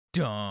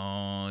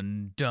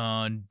Dun,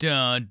 dun,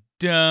 dun,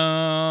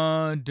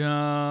 dun,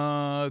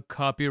 dun.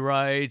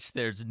 Copyright.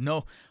 There's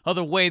no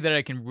other way that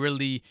I can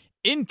really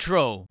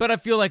intro. But I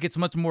feel like it's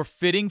much more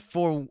fitting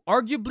for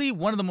arguably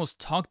one of the most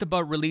talked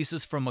about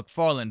releases from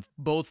McFarlane,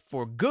 both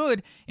for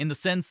good in the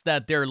sense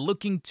that they're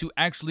looking to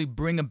actually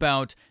bring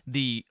about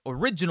the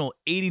original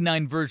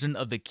 89 version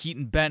of the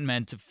Keaton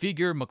Batman to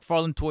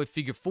McFarlane toy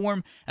figure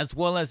form, as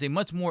well as a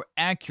much more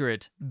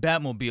accurate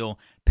Batmobile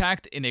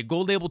packed in a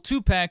gold label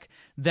 2-pack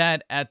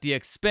that at the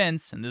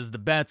expense, and this is the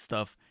bad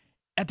stuff,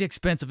 at the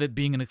expense of it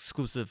being an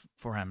exclusive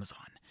for Amazon.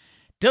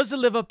 Does it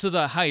live up to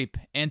the hype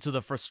and to the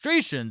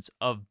frustrations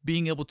of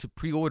being able to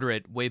pre-order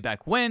it way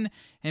back when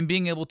and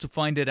being able to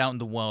find it out in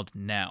the wild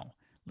now?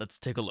 Let's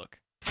take a look.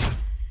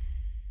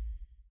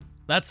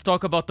 Let's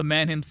talk about the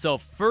man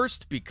himself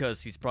first,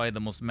 because he's probably the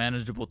most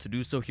manageable to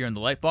do so here in the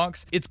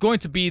Lightbox. It's going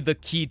to be the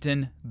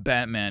Keaton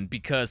Batman,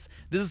 because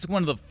this is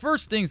one of the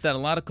first things that a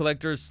lot of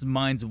collectors'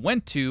 minds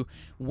went to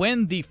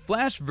when the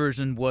Flash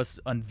version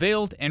was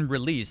unveiled and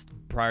released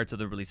prior to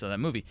the release of that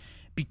movie.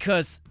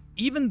 Because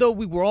even though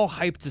we were all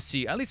hyped to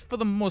see, at least for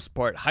the most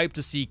part, hyped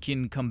to see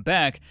Keaton come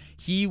back,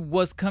 he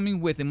was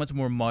coming with a much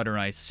more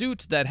modernized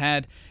suit that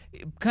had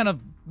kind of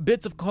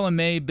bits of column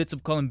A, bits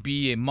of column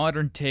B, a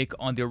modern take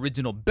on the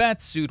original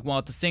Bat suit, while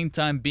at the same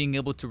time being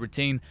able to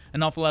retain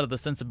an awful lot of the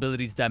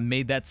sensibilities that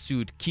made that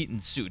suit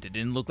Keaton's suit. It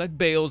didn't look like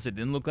Bale's, it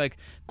didn't look like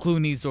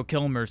Clooney's or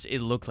Kilmer's, it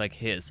looked like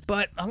his.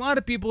 But a lot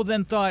of people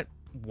then thought,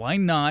 why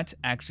not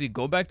actually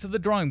go back to the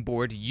drawing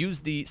board,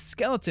 use the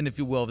skeleton, if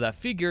you will, of that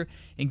figure,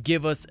 and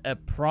give us a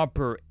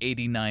proper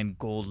 89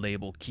 gold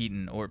label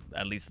Keaton, or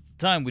at least at the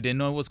time, we didn't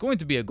know it was going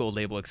to be a gold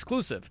label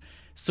exclusive.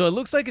 So it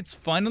looks like it's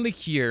finally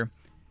here,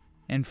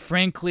 and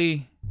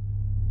frankly,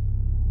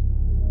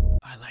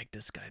 I like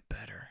this guy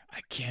better. I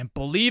can't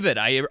believe it.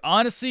 I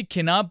honestly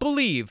cannot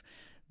believe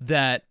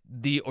that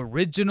the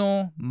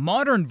original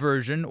modern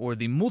version, or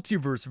the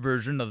multiverse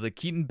version of the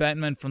Keaton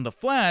Batman from The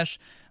Flash,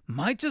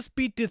 might just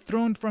be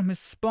dethroned from his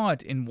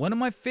spot in one of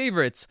my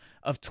favorites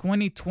of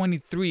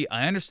 2023.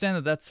 I understand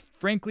that that's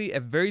frankly a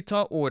very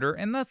tall order,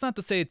 and that's not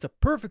to say it's a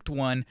perfect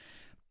one,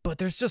 but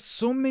there's just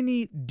so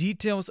many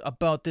details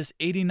about this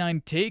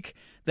 89 take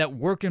that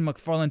work in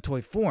McFarlane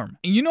toy form.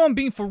 And you know I'm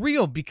being for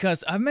real,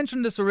 because I've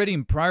mentioned this already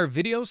in prior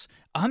videos.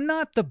 I'm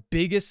not the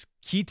biggest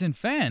Keaton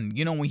fan.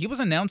 You know, when he was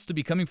announced to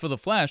be coming for The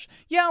Flash,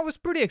 yeah, I was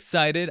pretty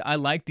excited. I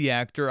like the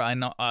actor. I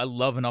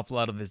love an awful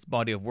lot of his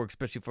body of work,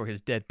 especially for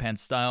his deadpan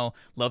style.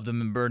 Loved him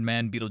in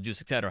Birdman,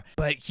 Beetlejuice, etc.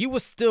 But he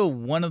was still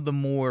one of the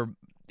more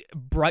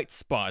bright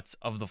spots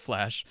of The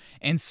Flash,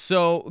 and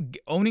so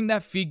owning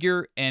that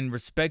figure and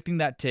respecting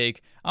that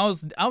take, I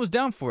was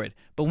down for it.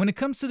 But when it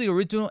comes to the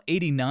original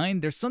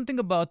 89, there's something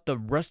about the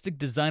rustic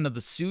design of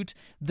the suit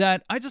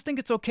that I just think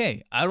it's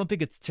okay. I don't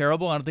think it's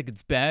terrible. I don't think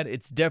it's bad.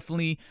 It's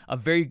definitely a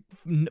very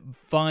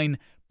fine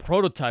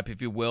prototype,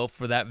 if you will,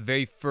 for that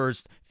very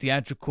first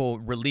theatrical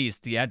release,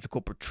 theatrical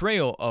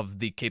portrayal of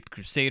the Caped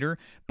Crusader.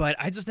 But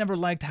I just never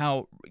liked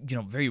how, you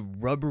know, very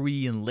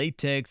rubbery and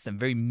latex and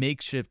very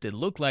makeshift it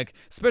looked like,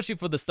 especially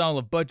for the style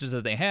of budgets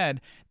that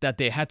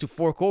they had to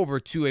fork over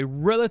to a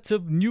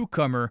relative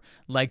newcomer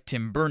like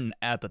Tim Burton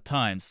at the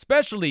time,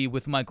 especially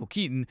with Michael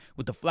Keaton,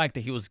 with the flack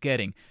that he was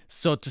getting.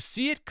 So to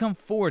see it come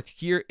forth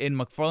here in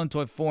McFarlane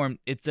toy form,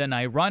 it's an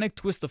ironic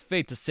twist of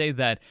fate to say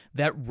that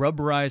that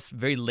rubberized,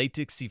 very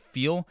latexy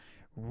feel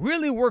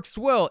really works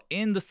well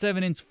in the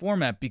 7-inch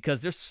format, because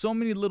there's so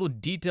many little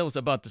details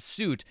about the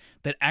suit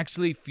that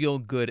actually feel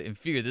good in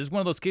figure. This is one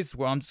of those cases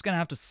where I'm just gonna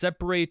have to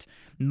separate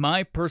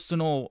my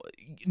personal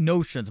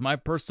notions, my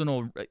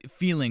personal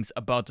feelings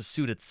about the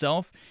suit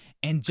itself,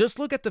 and just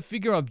look at the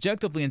figure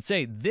objectively and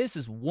say, this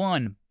is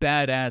one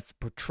badass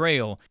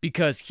portrayal.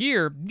 Because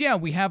here, yeah,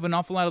 we have an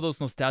awful lot of those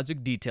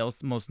nostalgic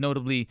details, most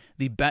notably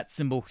the bat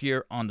symbol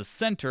here on the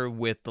center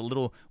with the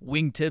little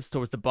wingtips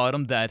towards the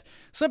bottom that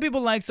some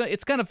people like. So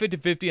it's kind of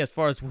 50-50 as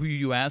far as who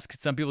you ask.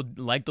 Some people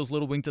like those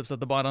little wingtips at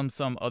the bottom,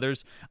 some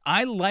others.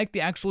 I like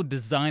the actual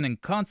design and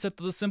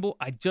concept of the symbol.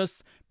 I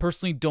just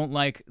personally don't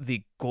like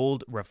the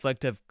gold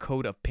reflective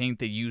coat of paint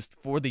they used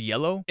for the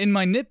yellow. And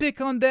my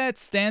nitpick on that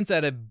stands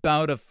at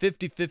about a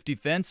 50-50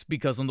 fence,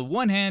 because on the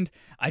one hand,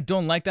 I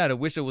don't like that. I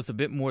wish it was a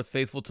bit more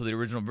faithful to the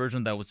original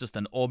version that was just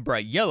an all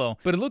bright yellow,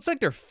 but it looks like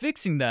they're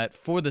fixing that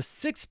for the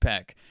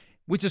 6-pack,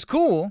 which is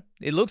cool.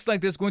 It looks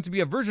like there's going to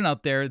be a version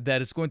out there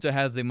that is going to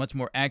have the much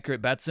more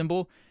accurate bat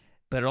symbol,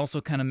 but it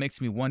also kind of makes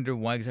me wonder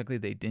why exactly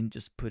they didn't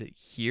just put it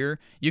here.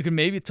 You can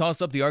maybe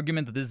toss up the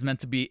argument that this is meant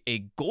to be a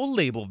gold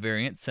label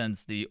variant,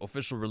 since the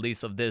official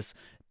release of this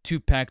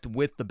 2-pack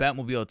with the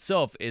Batmobile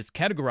itself is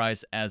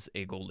categorized as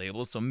a gold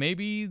label, so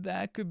maybe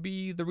that could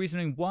be the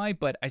reasoning why,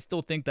 but I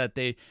still think that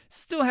they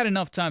still had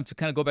enough time to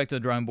kind of go back to the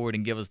drawing board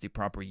and give us the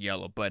proper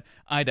yellow, but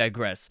I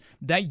digress.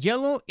 That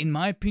yellow, in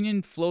my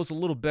opinion, flows a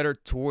little better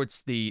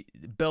towards the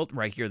belt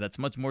right here. That's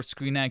much more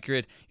screen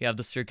accurate. You have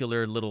the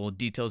circular little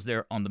details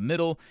there on the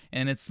middle,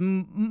 and it's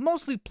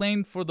mostly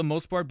plain for the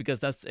most part, because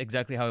that's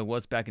exactly how it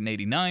was back in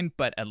 89,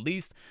 but at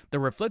least the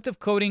reflective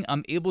coating,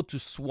 I'm able to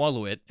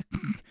swallow it.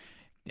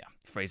 Yeah,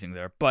 phrasing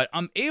there, but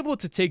I'm able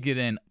to take it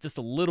in just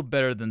a little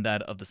better than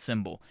that of the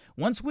symbol.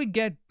 Once we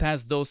get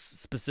past those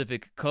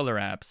specific color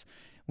apps,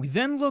 we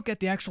then look at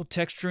the actual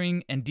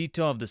texturing and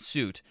detail of the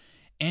suit.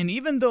 And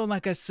even though,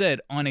 like I said,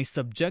 on a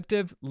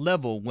subjective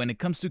level, when it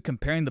comes to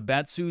comparing the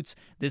bat suits,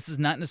 this is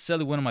not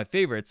necessarily one of my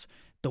favorites,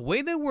 the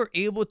way they were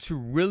able to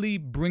really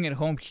bring it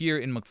home here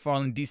in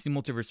McFarlane DC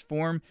Multiverse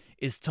form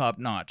is top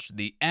notch.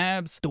 The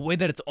abs, the way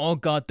that it's all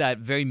got that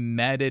very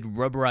matted,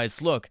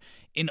 rubberized look.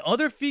 In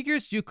other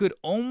figures, you could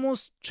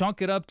almost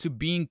chalk it up to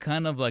being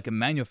kind of like a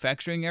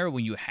manufacturing error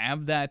when you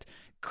have that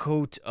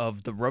coat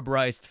of the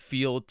rubberized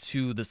feel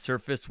to the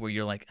surface where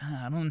you're like,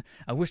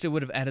 I wish they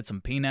would have added some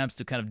paint apps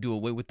to kind of do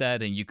away with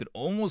that, and you could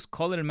almost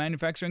call it a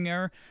manufacturing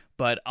error,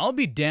 but I'll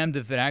be damned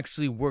if it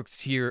actually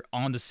works here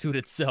on the suit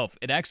itself.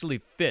 It actually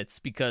fits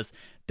because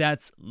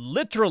that's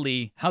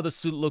literally how the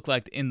suit looked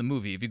like in the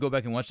movie. If you go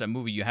back and watch that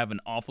movie, you have an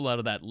awful lot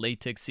of that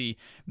latexy,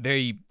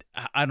 very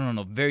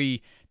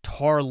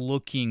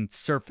tar-looking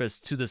surface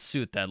to the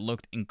suit that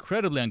looked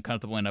incredibly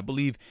uncomfortable, and I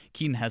believe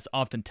Keaton has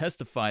often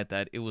testified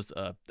that it was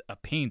a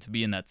pain to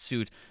be in that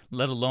suit,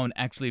 let alone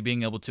actually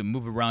being able to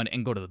move around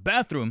and go to the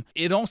bathroom.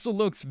 It also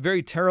looks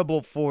very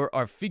terrible for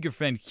our figure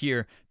friend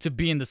here to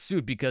be in the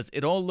suit because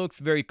it all looks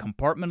very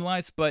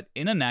compartmentalized, but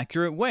in an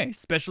accurate way,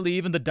 especially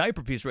even the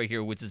diaper piece right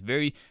here, which is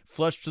very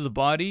flush to the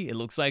body. It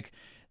looks like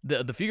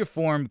the figure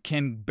form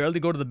can barely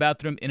go to the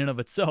bathroom in and of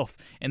itself.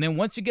 And then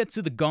once you get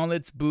to the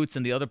gauntlets, boots,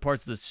 and the other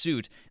parts of the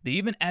suit, they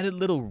even added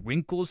little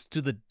wrinkles to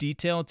the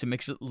detail to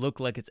make it look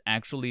like it's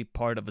actually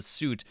part of a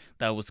suit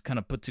that was kind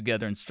of put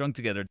together and strung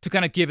together to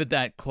kind of give it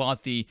that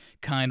clothy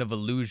kind of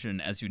illusion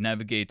as you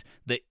navigate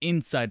the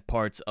inside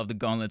parts of the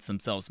gauntlets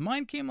themselves.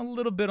 Mine came a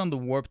little bit on the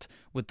warped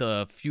with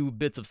a few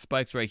bits of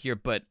spikes right here,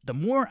 but the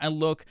more I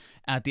look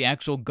at the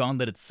actual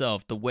gauntlet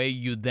itself, the way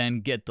you then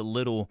get the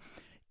little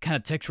kind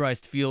of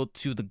texturized feel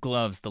to the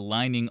gloves, the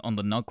lining on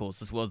the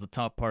knuckles, as well as the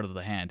top part of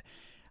the hand.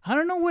 I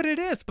don't know what it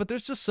is, but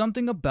there's just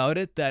something about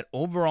it that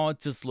overall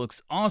just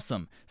looks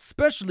awesome,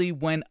 especially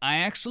when I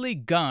actually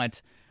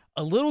got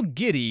a little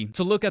giddy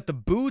to look at the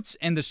boots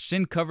and the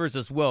shin covers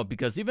as well,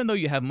 because even though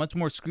you have much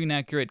more screen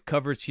accurate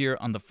covers here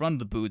on the front of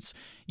the boots,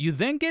 you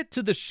then get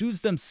to the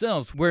shoes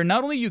themselves, where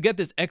not only you get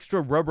this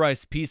extra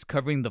rubberized piece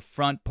covering the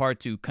front part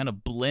to kind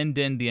of blend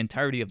in the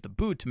entirety of the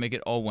boot to make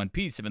it all one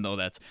piece, even though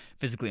that's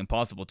physically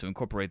impossible to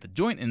incorporate the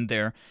joint in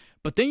there,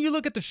 but then you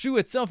look at the shoe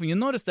itself and you'll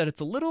notice that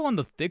it's a little on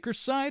the thicker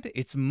side.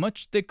 It's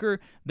much thicker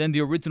than the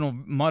original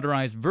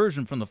modernized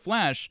version from the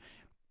Flash.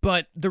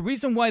 But the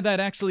reason why that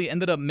actually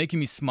ended up making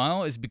me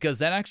smile is because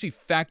that actually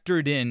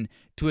factored in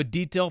to a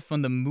detail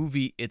from the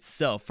movie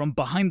itself, from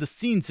behind the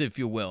scenes, if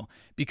you will.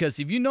 Because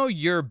if you know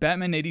your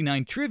Batman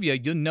 89 trivia,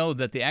 you'll know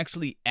that they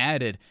actually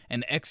added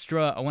an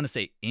extra, I want to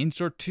say,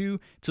 inch or two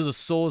to the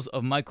soles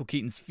of Michael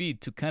Keaton's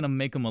feet to kind of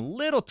make him a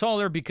little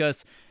taller,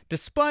 because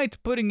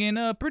despite putting in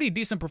a pretty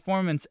decent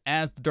performance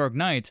as the Dark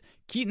Knight,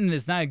 Keaton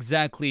is not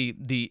exactly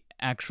the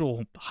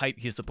actual height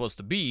he's supposed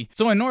to be.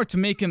 So in order to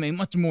make him a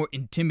much more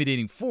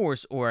intimidating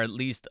force, or at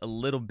least a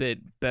little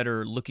bit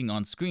better looking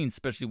on screen,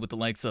 especially with the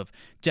likes of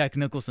Jack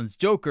Nicholson's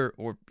Joker,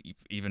 or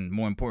even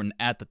more important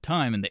at the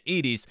time in the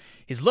 80s,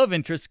 his love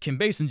interest, Kim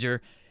Basinger,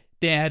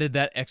 they added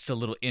that extra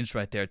little inch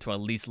right there to at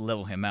least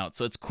level him out.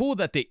 So it's cool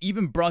that they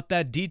even brought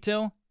that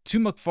detail to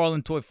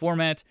McFarlane toy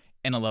format,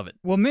 and I love it.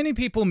 What many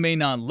people may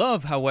not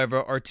love,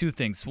 however, are two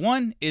things.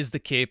 One is the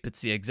cape. It's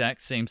the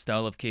exact same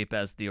style of cape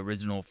as the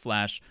original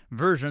Flash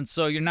version,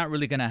 so you're not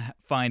really gonna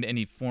find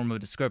any form of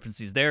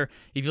discrepancies there.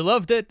 If you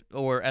loved it,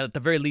 or at the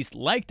very least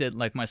liked it,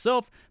 like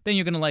myself, then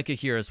you're gonna like it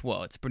here as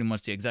well. It's pretty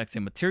much the exact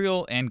same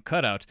material and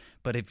cutout,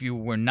 but if you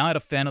were not a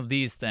fan of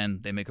these, then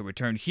they make a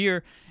return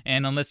here,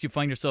 and unless you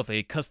find yourself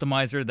a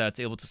customizer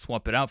that's able to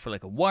swap it out for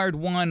like a wired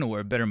one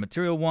or a better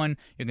material one,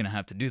 you're gonna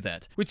have to do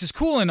that. Which is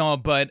cool and all,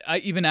 but I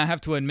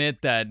have to admit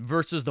that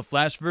versus the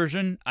Flash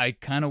version, I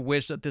kind of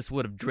wish that this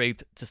would have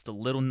draped just a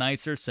little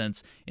nicer,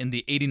 since in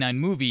the 89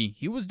 movie,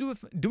 he was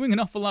doing an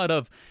awful lot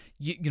of,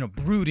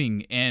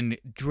 brooding and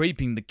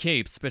draping the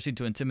cape, especially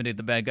to intimidate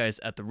the bad guys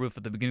at the roof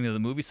at the beginning of the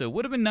movie. So it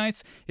would have been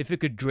nice if it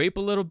could drape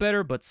a little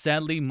better, but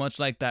sadly, much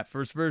like that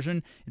first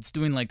version, it's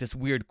doing like this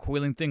weird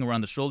coiling thing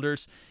around the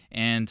shoulders,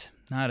 and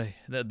not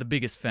the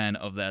biggest fan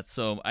of that.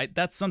 So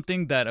that's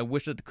something that I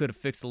wish that they could have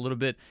fixed a little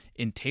bit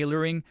in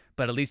tailoring,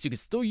 but at least you could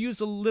still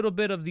use a little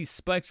bit of these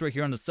spikes right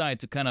here on the side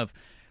to kind of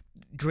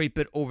drape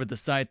it over the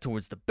side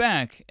towards the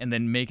back and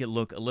then make it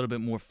look a little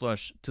bit more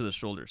flush to the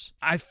shoulders.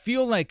 I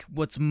feel like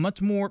what's much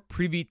more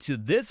privy to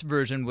this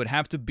version would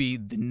have to be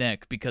the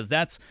neck, because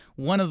that's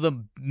one of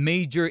the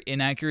major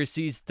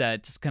inaccuracies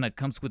that just kind of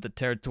comes with the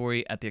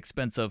territory at the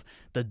expense of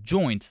the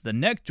joint, the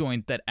neck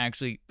joint that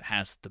actually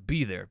has to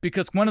be there.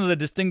 Because one of the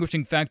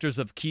distinguishing factors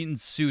of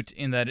Keaton's suit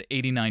in that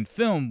 89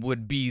 film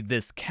would be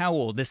this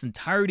cowl, this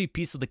entirety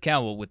piece of the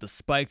cowl with the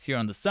spikes here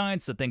on the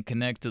sides that then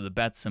connect to the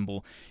bat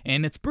symbol,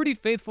 and it's pretty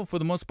faithful for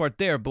the most part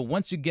there, but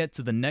once you get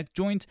to the neck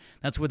joint,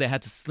 that's where they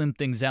had to slim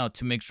things out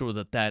to make sure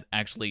that that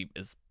actually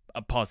is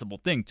a possible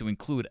thing to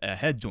include a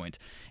head joint.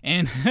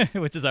 And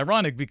which is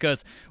ironic,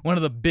 because one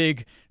of the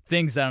big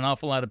things that an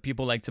awful lot of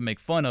people like to make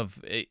fun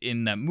of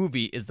in that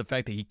movie is the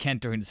fact that he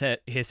can't turn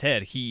his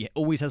head. He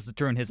always has to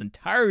turn his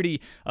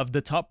entirety of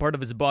the top part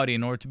of his body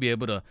in order to be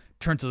able to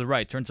turn to the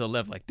right, turn to the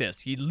left like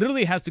this. He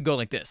literally has to go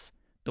like this.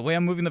 The way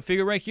I'm moving the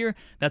figure right here,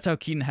 that's how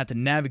Keaton had to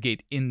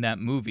navigate in that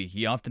movie.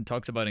 He often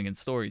talks about it in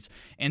stories.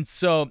 And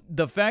so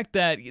the fact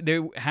that they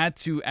had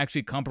to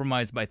actually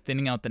compromise by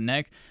thinning out the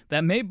neck,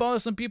 that may bother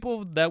some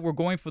people that were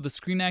going for the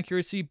screen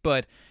accuracy,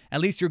 but at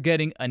least you're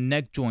getting a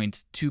neck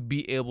joint to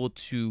be able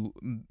to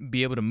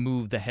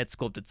move the head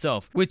sculpt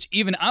itself, which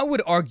even I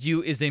would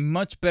argue is a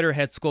much better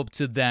head sculpt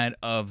to that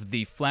of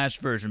the Flash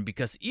version,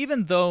 because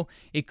even though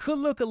it could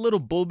look a little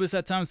bulbous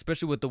at times,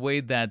 especially with the way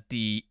that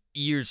the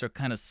ears are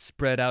kind of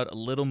spread out a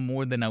little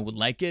more than I would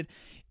like it,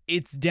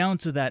 it's down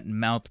to that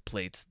mouth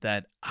plate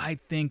that I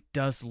think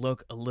does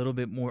look a little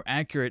bit more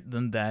accurate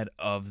than that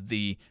of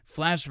the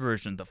Flash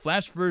version. The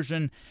Flash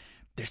version,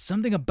 there's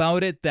something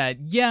about it that,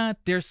 yeah,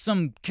 there's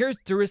some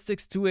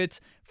characteristics to it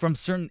from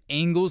certain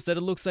angles that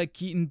it looks like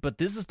Keaton, but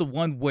this is the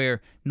one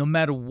where no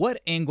matter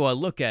what angle I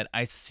look at,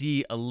 I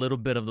see a little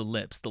bit of the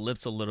lips. The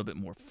lips are a little bit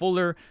more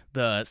fuller,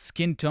 the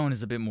skin tone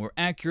is a bit more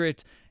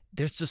accurate.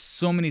 There's just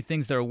so many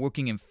things that are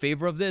working in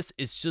favor of this.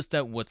 It's just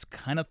that what's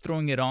kind of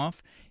throwing it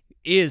off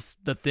is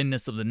the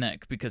thinness of the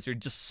neck, because you're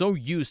just so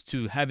used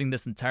to having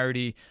this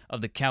entirety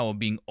of the cowl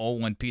being all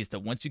one piece that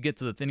once you get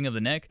to the thinning of the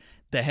neck,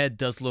 the head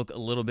does look a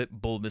little bit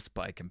bulbous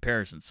by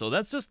comparison. So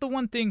that's just the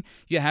one thing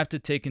you have to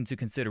take into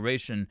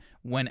consideration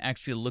when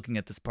actually looking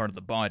at this part of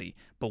the body.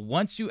 But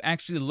once you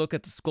actually look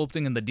at the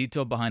sculpting and the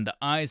detail behind the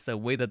eyes, the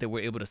way that they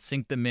were able to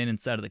sink them in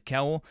inside of the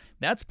cowl,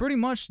 that's pretty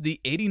much the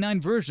 89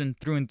 version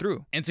through and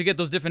through. And to get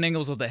those different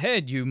angles of the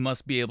head, you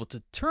must be able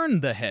to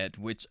turn the head,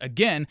 which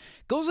again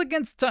goes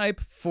against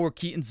type for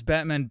Keaton's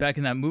Batman back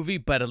in that movie,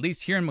 but at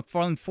least here in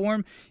McFarlane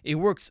form, it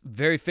works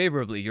very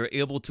favorably. You're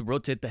able to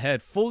rotate the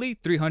head fully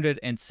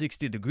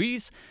 360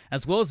 degrees,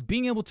 as well as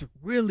being able to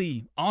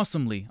really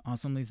awesomely,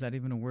 is that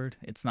even a word?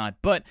 It's not,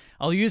 but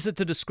I'll use it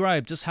to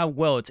describe just how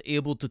well it's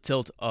able to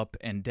tilt up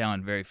and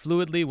down very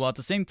fluidly, while at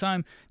the same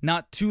time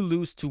not too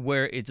loose to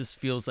where it just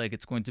feels like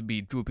it's going to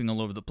be drooping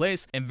all over the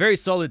place, and very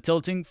solid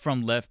tilting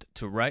from left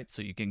to right,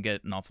 so you can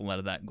get an awful lot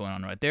of that going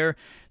on right there.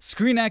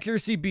 Screen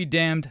accuracy be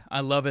damned.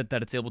 I love it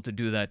that it's able to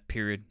do that,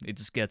 period. It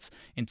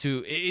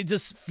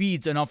just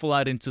feeds an awful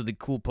lot into the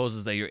cool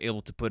poses that you're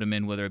able to put him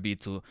in, whether it be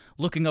to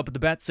looking up at the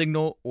bat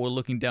signal or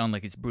looking down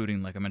like he's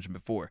brooding, like I mentioned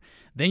before.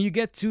 Then you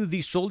get to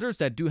the shoulders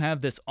that do have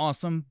this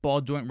awesome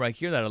ball joint right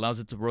here that allows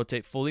it to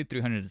rotate fully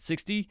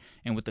 360,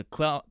 and with the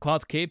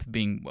cloth cape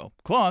being, well,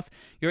 cloth,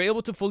 you're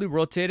able to fully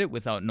rotate it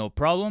without no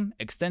problem.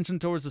 Extension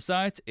towards the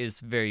sides is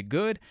very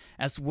good,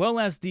 as well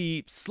as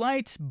the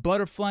slight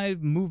butterfly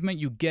movement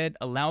you get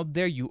allowed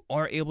there. You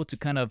are able to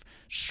kind of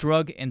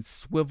shrug and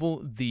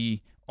swivel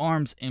the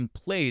arms in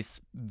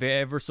place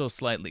ever so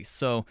slightly,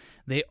 so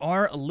they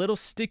are a little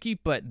sticky,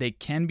 but they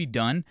can be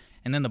done.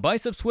 And then the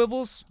bicep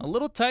swivels, a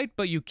little tight,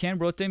 but you can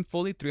rotate them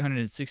fully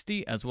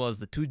 360, as well as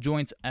the two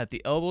joints at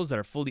the elbows that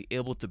are fully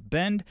able to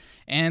bend.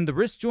 And the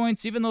wrist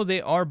joints, even though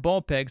they are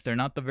ball pegs, they're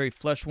not the very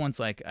flush ones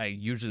like I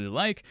usually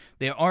like,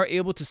 they are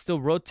able to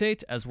still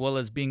rotate, as well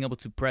as being able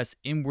to press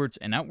inwards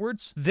and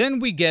outwards. Then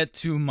we get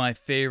to my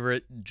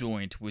favorite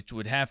joint, which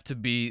would have to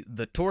be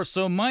the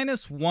torso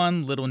minus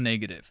one little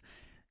negative.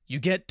 You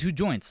get two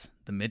joints,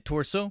 the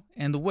mid-torso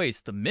and the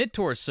waist. The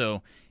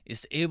mid-torso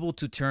is able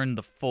to turn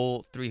the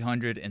full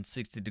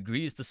 360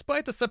 degrees,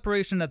 despite the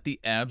separation at the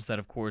abs that,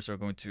 of course, are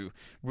going to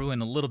ruin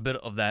a little bit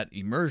of that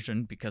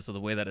immersion because of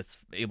the way that it's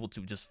able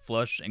to just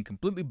flush and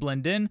completely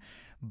blend in.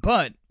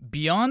 But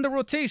beyond the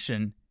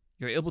rotation,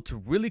 you're able to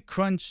really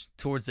crunch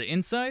towards the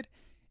inside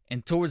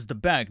and towards the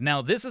back.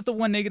 Now, this is the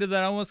one negative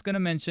that I was going to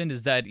mention,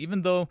 is that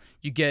even though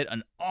you get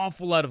an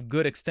awful lot of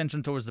good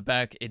extension towards the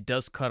back, it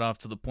does cut off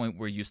to the point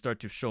where you start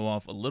to show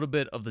off a little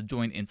bit of the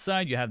joint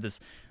inside. You have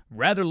this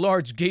rather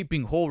large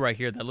gaping hole right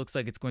here that looks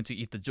like it's going to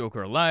eat the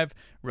Joker alive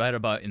right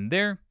about in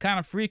there. Kind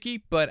of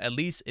freaky, but at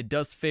least it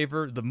does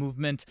favor the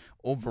movement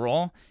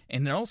overall.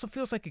 And it also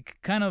feels like it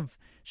could kind of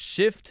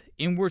shift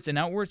inwards and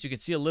outwards. You can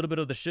see a little bit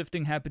of the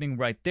shifting happening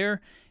right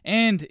there.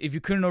 And if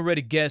you couldn't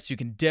already guess, you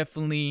can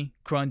definitely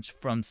crunch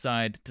from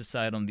side to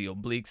side on the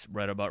obliques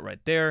right about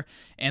right there.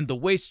 And the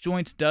waist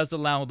joint does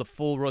allow the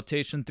full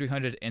rotation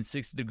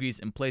 360 degrees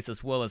in place,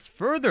 as well as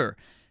further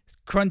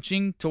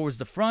crunching towards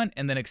the front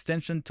and then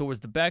extension towards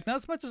the back. Not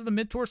as much as the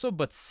mid-torso,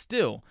 but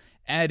still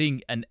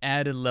adding an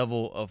added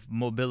level of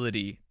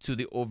mobility to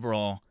the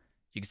overall.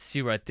 You can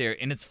see right there,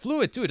 and it's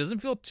fluid too. It doesn't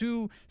feel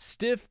too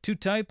stiff, too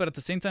tight, but at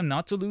the same time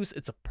not too loose.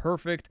 It's a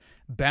perfect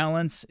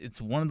balance.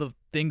 It's one of the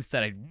things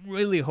that I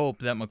really hope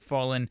that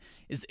McFarlane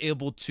is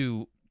able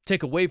to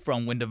take away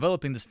from when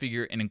developing this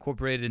figure and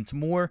incorporate it into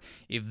more.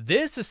 If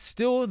this is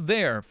still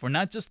there for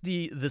not just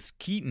this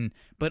Keaton,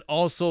 but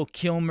also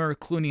Kilmer,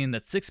 Clooney in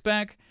that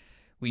six-pack,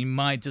 we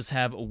might just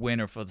have a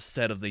winner for the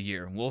set of the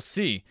year. We'll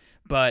see.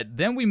 But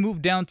then we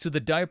move down to the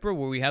diaper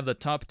where we have the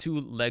top two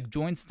leg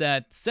joints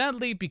that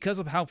sadly, because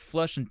of how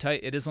flush and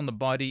tight it is on the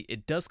body,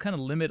 it does kind of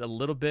limit a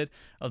little bit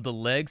of the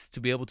legs to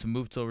be able to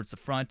move towards the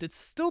front. It's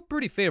still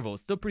pretty favorable.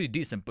 It's still pretty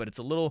decent, but it's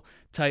a little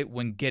tight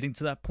when getting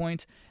to that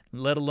point,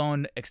 let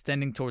alone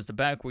extending towards the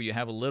back where you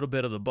have a little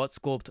bit of the butt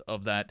sculpt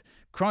of that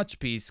crotch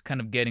piece kind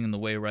of getting in the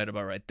way right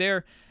about right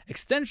there.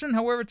 Extension,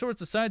 however, towards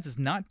the sides is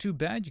not too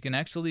bad. You can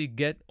actually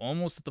get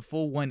almost at the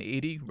full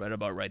 180 right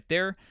about right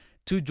there.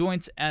 Two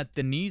joints at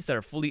the knees that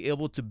are fully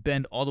able to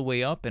bend all the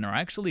way up and are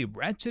actually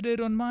ratcheted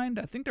on mine.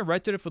 I think they're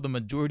ratcheted for the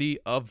majority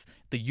of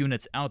the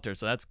units out there,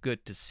 so that's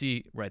good to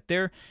see right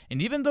there.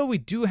 And even though we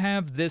do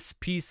have this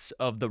piece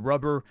of the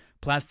rubber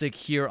plastic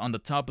here on the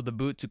top of the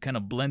boot to kind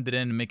of blend it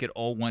in and make it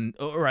all one,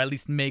 or at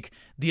least make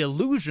the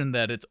illusion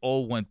that it's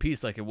all one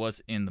piece like it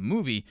was in the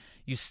movie,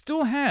 you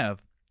still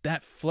have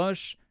that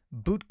flush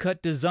boot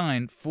cut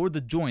design for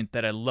the joint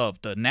that I love.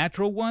 The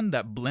natural one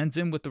that blends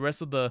in with the rest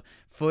of the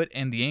foot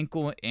and the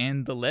ankle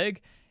and the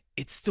leg,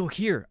 it's still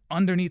here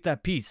underneath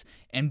that piece.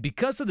 And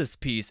because of this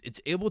piece,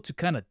 it's able to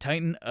kind of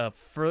tighten a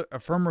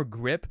firmer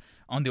grip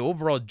on the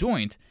overall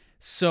joint.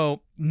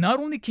 So not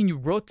only can you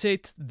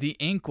rotate the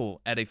ankle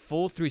at a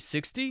full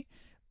 360,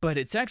 but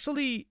it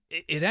actually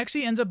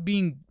ends up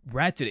being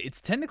ratcheted.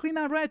 It's technically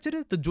not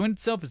ratcheted. The joint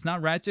itself is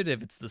not ratcheted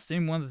if it's the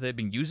same one that they've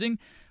been using.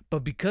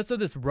 But because of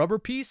this rubber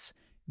piece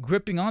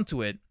gripping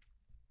onto it,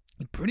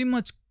 it pretty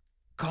much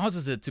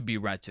causes it to be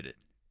ratcheted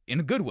in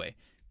a good way.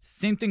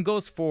 Same thing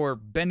goes for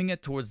bending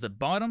it towards the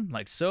bottom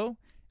like so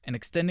and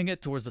extending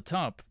it towards the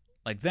top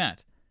like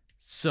that.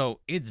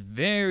 So it's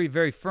very,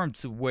 very firm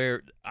to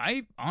where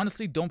I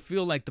honestly don't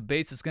feel like the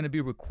base is going to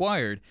be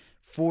required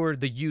for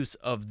the use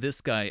of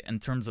this guy in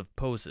terms of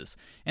poses.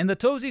 And the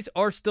toesies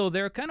are still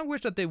there. Kind of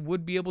wish that they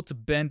would be able to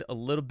bend a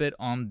little bit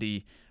on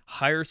the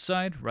higher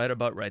side, right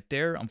about right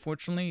there.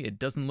 Unfortunately, it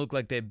doesn't look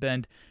like they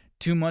bend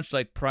too much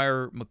like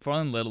prior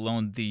McFarlane, let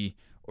alone the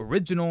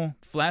original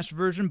Flash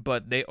version,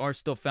 but they are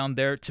still found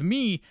there. To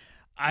me,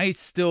 I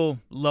still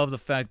love the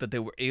fact that they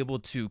were able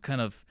to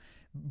kind of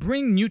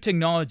bring new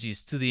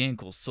technologies to the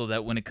ankles so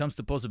that when it comes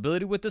to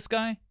posability with this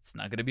guy, it's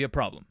not going to be a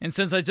problem. And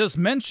since I just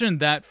mentioned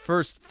that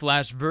first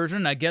Flash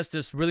version, I guess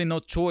there's really no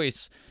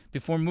choice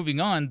before moving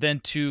on than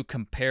to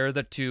compare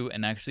the two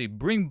and actually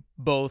bring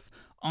both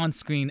on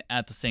screen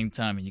at the same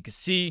time. And you can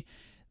see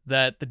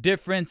that the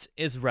difference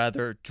is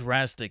rather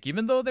drastic.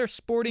 Even though they're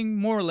sporting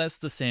more or less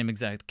the same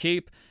exact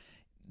cape,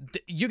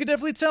 you can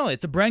definitely tell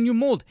it's a brand new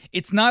mold.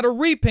 It's not a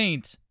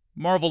repaint,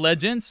 Marvel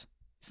Legends.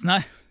 It's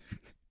not.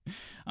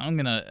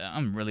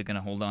 I'm really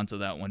gonna hold on to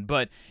that one.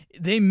 But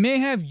they may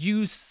have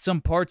used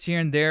some parts here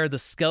and there, the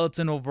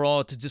skeleton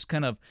overall, to just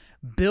kind of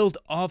build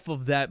off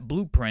of that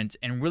blueprint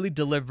and really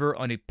deliver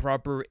on a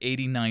proper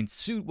 89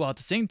 suit, while at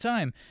the same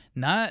time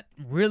not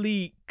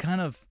really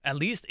kind of, at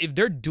least if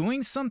they're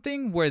doing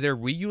something where they're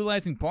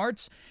reutilizing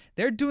parts,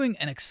 they're doing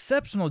an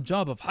exceptional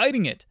job of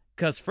hiding it.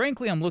 Because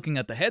frankly, I'm looking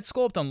at the head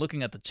sculpt, I'm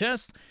looking at the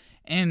chest,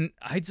 and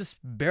I just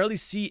barely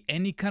see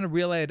any kind of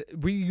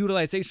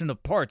reutilization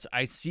of parts.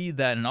 I see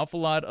that an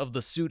awful lot of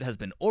the suit has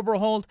been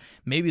overhauled.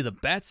 Maybe the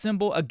bat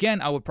symbol. Again,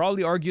 I would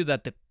probably argue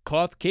that the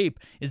cloth cape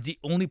is the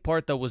only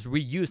part that was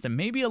reused, and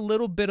maybe a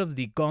little bit of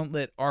the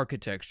gauntlet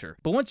architecture.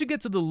 But once you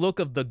get to the look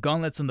of the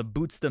gauntlets and the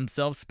boots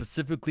themselves,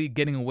 specifically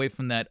getting away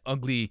from that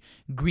ugly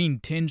green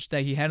tinge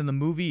that he had in the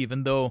movie,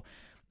 even though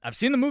I've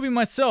seen the movie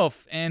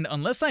myself, and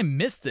unless I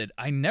missed it,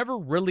 I never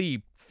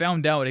really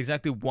found out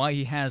exactly why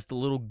he has the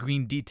little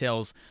green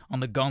details on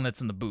the gauntlets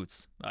and the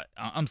boots.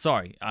 I'm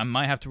sorry, I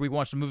might have to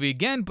rewatch the movie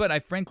again, but I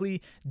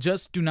frankly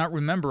just do not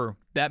remember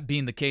that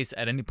being the case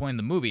at any point in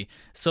the movie.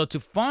 So to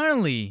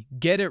finally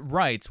get it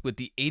right with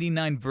the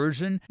 89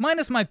 version,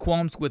 minus my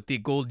qualms with the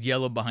gold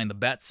yellow behind the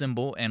bat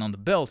symbol and on the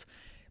belt,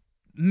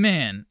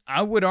 man,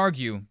 I would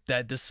argue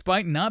that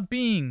despite not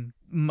being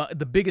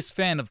the biggest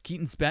fan of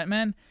Keaton's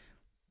Batman,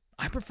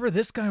 I prefer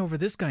this guy over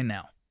this guy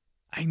now.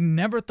 I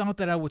never thought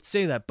that I would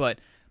say that, but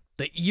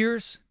the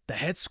ears, the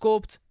head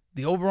sculpt,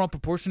 the overall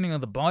proportioning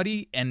of the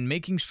body, and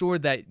making sure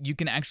that you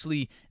can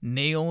actually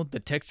nail the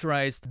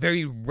texturized,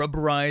 very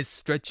rubberized,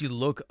 stretchy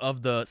look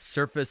of the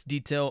surface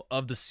detail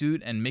of the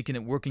suit and making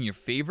it work in your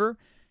favor.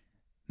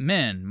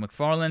 Man,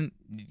 McFarlane,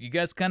 you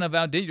guys kind of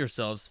outdid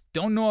yourselves.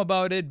 Don't know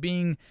about it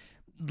being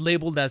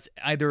labeled as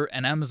either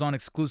an Amazon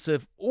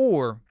exclusive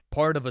or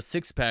part of a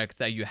six-pack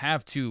that you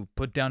have to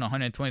put down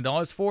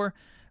 $120 for,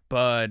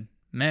 but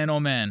man,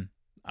 oh man,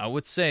 I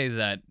would say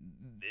that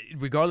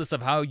regardless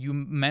of how you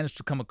manage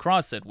to come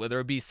across it, whether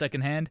it be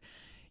secondhand,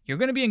 you're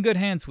going to be in good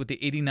hands with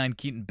the 89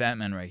 Keaton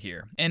Batman right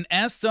here. And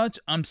as such,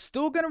 I'm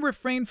still going to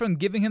refrain from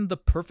giving him the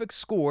perfect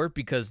score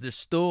because there's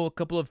still a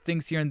couple of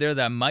things here and there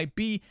that might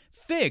be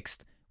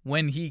fixed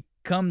when he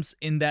comes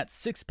in that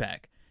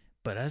six-pack.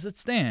 But as it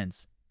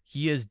stands,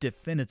 he is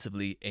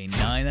definitively a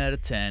 9 out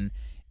of 10,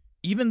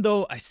 even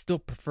though I still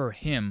prefer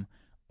him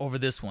over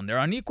this one. They're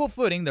on equal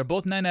footing. They're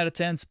both 9 out of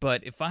 10s,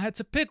 but if I had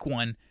to pick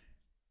one,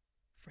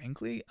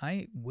 frankly,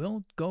 I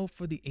will go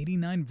for the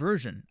 89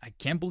 version. I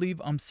can't believe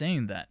I'm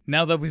saying that.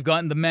 Now that we've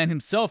gotten the man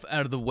himself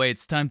out of the way,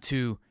 it's time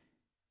to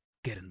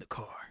get in the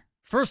car.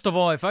 First of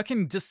all, if I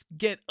can just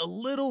get a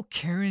little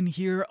Karen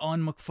here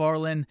on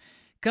McFarlane,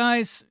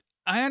 guys,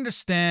 I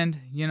understand,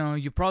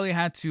 you probably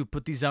had to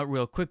put these out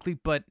real quickly,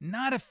 but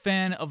not a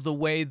fan of the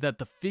way that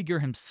the figure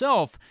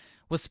himself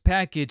was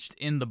packaged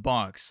in the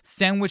box.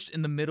 Sandwiched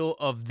in the middle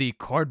of the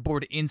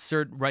cardboard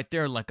insert right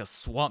there like a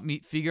swap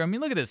meet figure. I mean,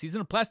 look at this. He's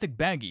in a plastic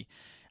baggie.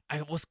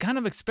 I was kind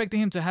of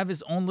expecting him to have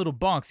his own little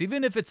box,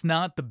 even if it's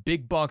not the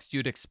big box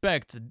you'd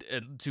expect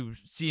to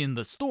see in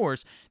the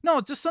stores. No,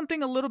 it's just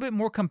something a little bit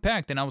more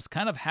compact, and I was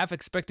kind of half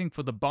expecting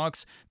for the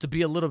box to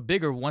be a little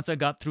bigger once I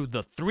got through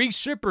the 3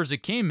 shippers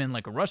it came in,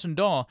 like a Russian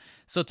doll.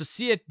 So to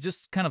see it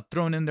just kind of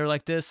thrown in there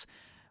like this,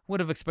 would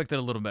have expected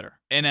a little better.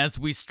 And as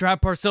we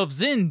strap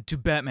ourselves into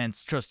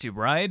Batman's trusty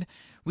ride,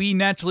 we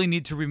naturally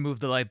need to remove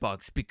the light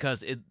box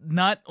because it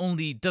not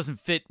only doesn't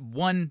fit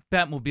one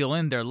Batmobile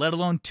in there, let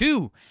alone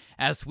 2,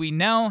 as we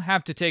now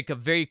have to take a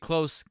very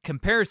close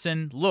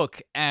comparison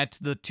look at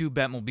the 2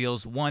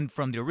 Batmobiles, one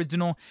from the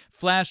original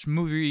Flash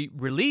movie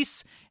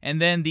release, and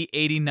then the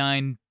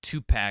 89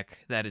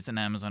 2-pack that is an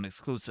Amazon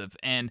exclusive.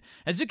 And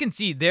as you can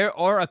see, there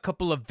are a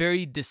couple of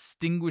very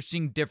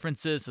distinguishing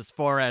differences as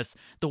far as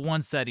the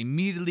ones that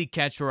immediately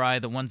catch your eye,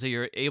 the ones that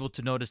you're able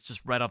to notice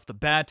just right off the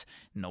bat.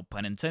 No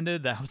pun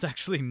intended, that was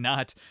actually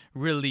not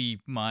really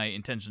my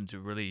intention to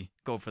really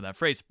go for that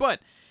phrase.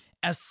 But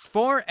as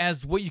far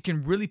as what you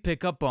can really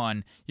pick up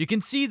on, you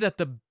can see that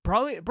the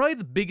probably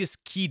the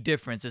biggest key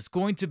difference is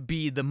going to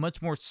be the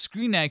much more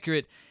screen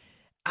accurate.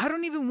 I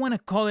don't even want to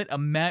call it a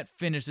matte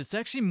finish. It's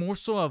actually more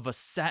so of a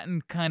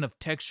satin kind of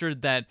texture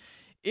that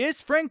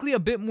is frankly a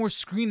bit more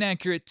screen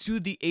accurate to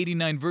the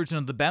 89 version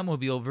of the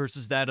Batmobile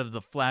versus that of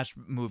the Flash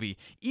movie.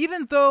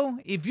 Even though,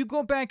 if you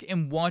go back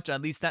and watch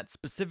at least that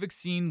specific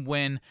scene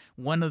when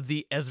one of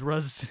the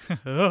Ezras,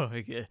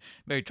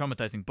 very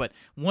traumatizing, but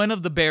one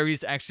of the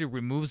Barrys actually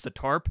removes the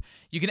tarp,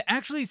 you can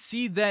actually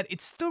see that it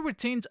still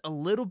retains a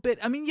little bit.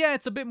 I mean, yeah,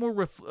 it's a bit more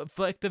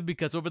reflective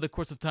because over the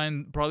course of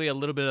time, probably a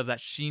little bit of that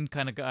sheen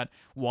kind of got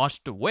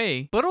washed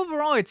away. But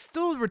overall, it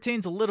still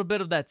retains a little bit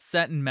of that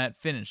satin matte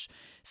finish.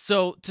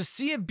 So to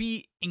see it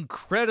be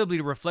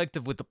incredibly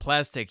reflective with the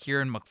plastic here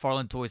in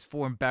McFarlane Toys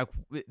 4 and back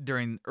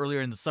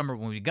earlier in the summer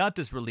when we got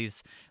this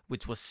release,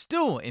 which was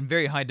still in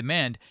very high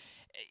demand,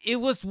 it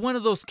was one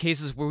of those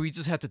cases where we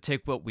just had to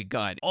take what we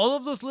got. All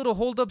of those little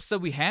holdups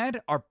that we had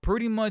are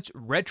pretty much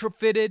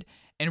retrofitted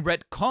and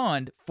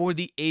retconned for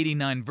the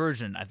 89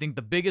 version. I think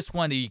the biggest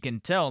one that you can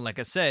tell, like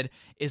I said,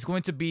 is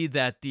going to be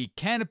that the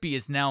canopy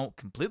is now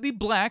completely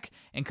black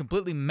and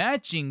completely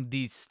matching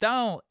the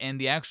style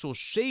and the actual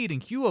shade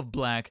and hue of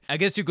black. I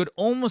guess you could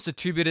almost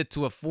attribute it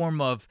to a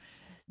form of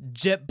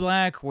jet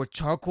black or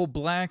charcoal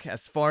black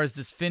as far as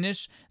this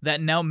finish that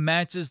now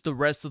matches the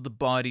rest of the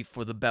body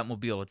for the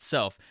Batmobile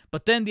itself.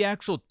 But then the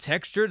actual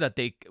texture that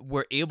they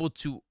were able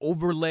to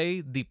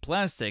overlay the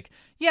plastic,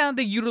 yeah,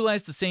 they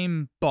utilized the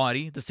same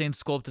body, the same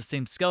sculpt, the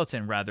same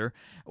skeleton rather,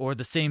 or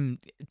the same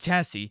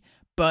chassis,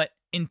 but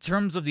in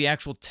terms of the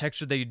actual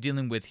texture that you're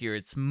dealing with here,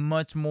 it's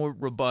much more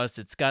robust.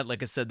 It's got,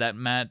 like I said, that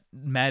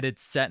matted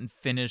satin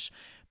finish,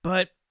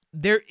 but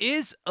there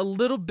is a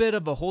little bit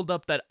of a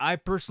holdup that I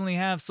personally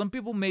have. Some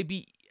people may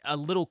be a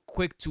little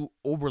quick to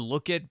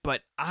overlook it,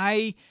 but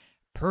I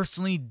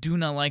personally do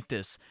not like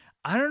this.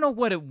 I don't know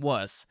what it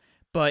was,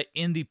 but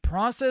in the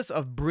process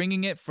of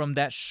bringing it from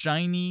that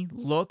shiny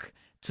look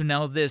to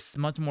now this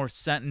much more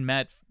satin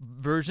matte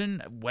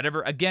version,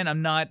 whatever. Again,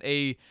 I'm not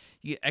a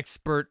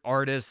expert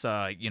artist,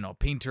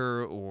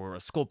 painter or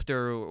a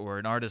sculptor or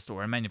an artist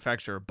or a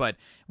manufacturer, but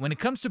when it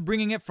comes to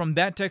bringing it from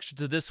that texture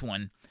to this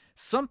one,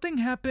 something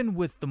happened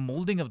with the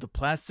molding of the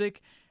plastic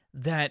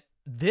that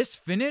this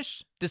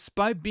finish,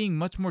 despite being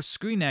much more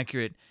screen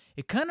accurate,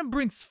 it kind of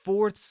brings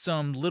forth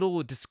some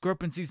little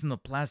discrepancies in the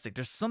plastic.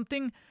 There's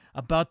something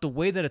about the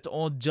way that it's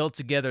all gelled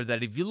together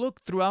that if you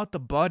look throughout the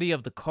body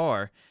of the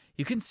car,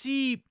 you can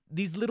see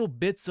these little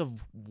bits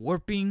of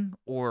warping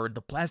or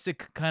the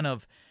plastic kind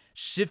of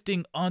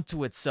shifting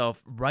onto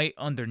itself right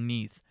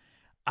underneath.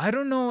 I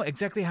don't know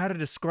exactly how to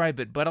describe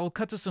it, but I'll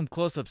cut to some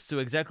close-ups to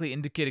exactly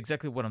indicate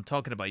exactly what I'm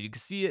talking about. You can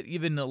see it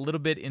even a little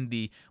bit in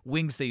the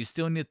wings that you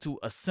still need to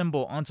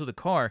assemble onto the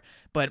car,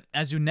 but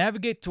as you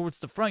navigate towards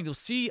the front, you'll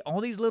see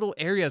all these little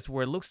areas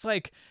where it looks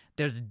like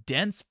there's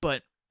dents,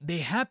 but they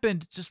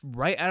happened just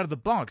right out of the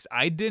box.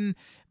 I didn't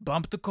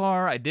bump the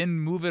car, I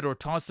didn't move it or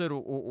toss it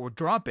or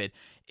drop it.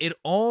 It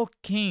all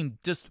came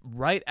just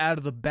right out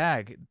of the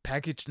bag,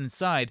 packaged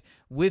inside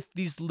with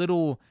these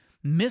little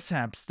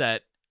mishaps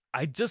that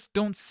I just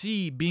don't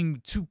see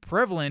being too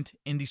prevalent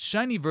in the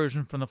shiny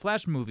version from the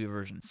Flash movie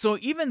version. So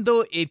even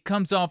though it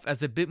comes off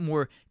as a bit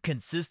more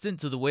consistent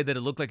to the way that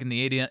it looked like in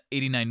the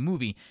 89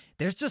 movie,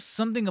 there's just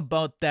something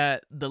about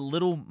that, the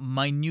little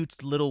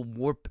minute little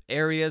warp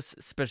areas,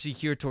 especially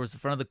here towards the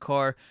front of the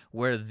car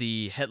where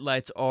the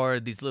headlights are,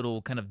 these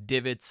little kind of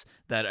divots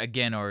that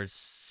again are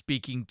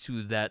speaking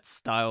to that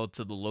style,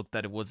 to the look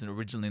that it wasn't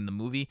originally in the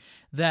movie,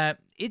 that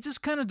it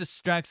just kind of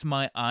distracts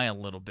my eye a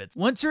little bit.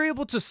 Once you're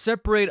able to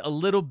separate a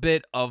little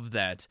bit of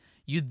that,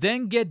 You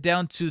then get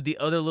down to the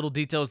other little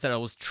details that I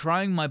was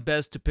trying my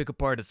best to pick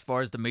apart as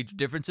far as the major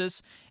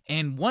differences,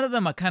 and one of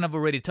them I kind of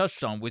already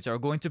touched on, which are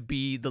going to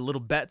be the little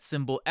bat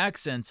symbol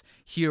accents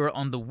here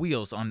on the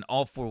wheels, on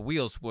all four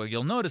wheels, where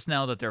you'll notice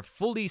now that they're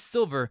fully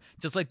silver,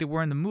 just like they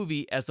were in the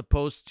movie, as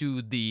opposed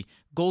to the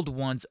gold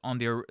ones on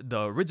the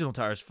original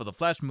tires for the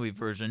Flash movie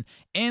version,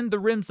 and the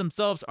rims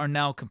themselves are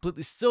now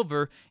completely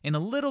silver and a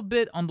little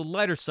bit on the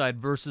lighter side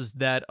versus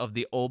that of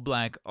the all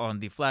black on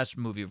the Flash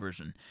movie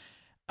version.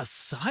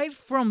 Aside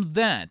from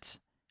that,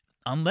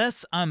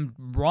 unless I'm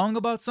wrong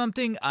about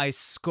something, I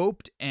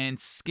scoped and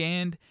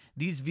scanned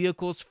these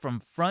vehicles from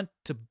front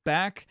to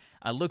back.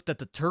 I looked at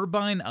the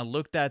turbine, I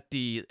looked at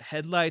the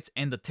headlights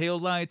and the tail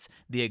lights,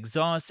 the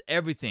exhaust,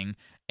 everything,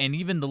 and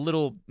even the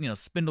little,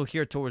 spindle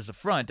here towards the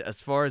front as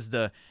far as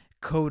the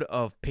coat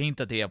of paint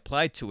that they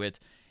applied to it.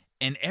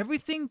 And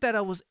everything that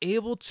I was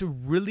able to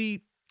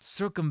really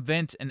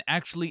circumvent and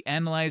actually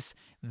analyze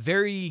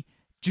very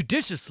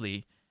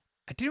judiciously,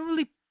 I didn't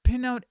really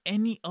pin out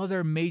any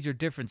other major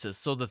differences.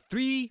 So the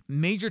three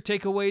major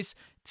takeaways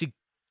to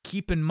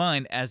keep in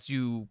mind as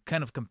you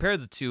kind of compare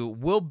the two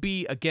will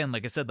be, again,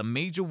 like I said, the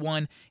major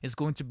one is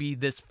going to be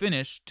this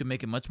finish to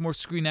make it much more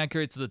screen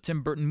accurate to the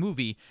Tim Burton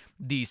movie,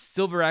 the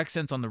silver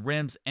accents on the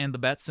rims and the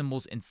bat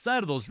symbols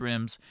inside of those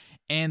rims,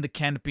 and the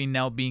canopy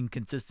now being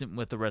consistent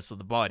with the rest of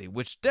the body,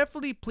 which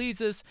definitely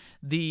pleases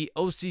the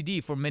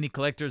OCD for many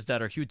collectors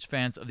that are huge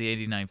fans of the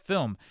 89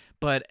 film.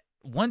 But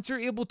once you're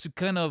able to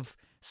kind of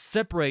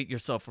separate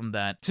yourself from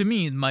that, to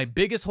me, my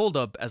biggest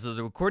holdup as of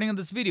the recording of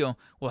this video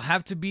will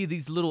have to be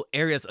these little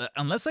areas.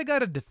 Unless I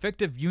got a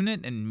defective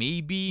unit, and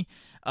maybe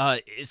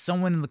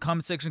someone in the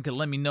comment section could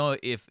let me know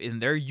if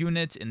in their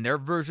unit, in their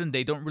version,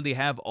 they don't really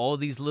have all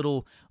these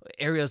little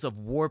areas of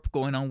warp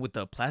going on with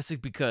the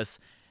plastic, because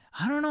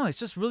I don't know, it's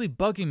just really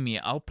bugging me.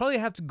 I'll probably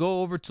have to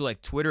go over to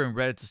like Twitter and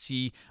Reddit to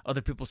see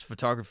other people's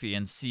photography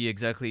and see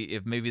exactly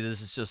if maybe this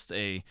is just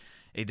a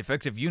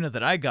defective unit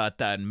that I got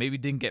that maybe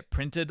didn't get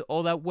printed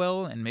all that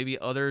well, and maybe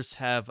others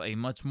have a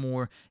much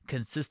more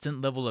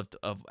consistent level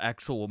of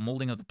actual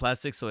molding of the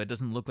plastic, so it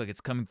doesn't look like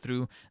it's coming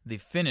through the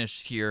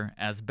finish here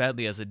as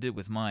badly as it did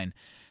with mine,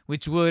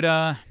 which would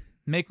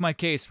make my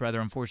case rather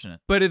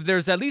unfortunate. But if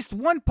there's at least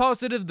one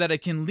positive that I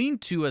can lean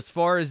to as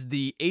far as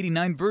the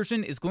 89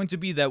 version, is going to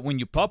be that when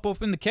you pop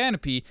open the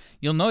canopy,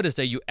 you'll notice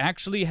that you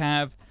actually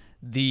have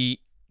the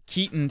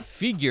Keaton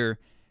figure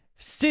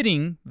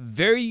sitting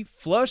very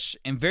flush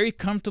and very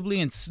comfortably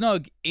and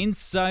snug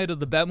inside of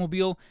the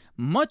Batmobile,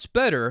 much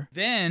better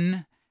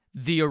than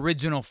the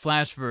original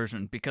Flash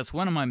version, because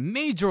one of my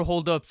major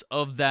holdups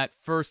of that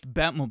first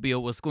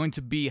Batmobile was going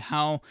to be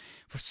how,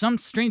 for some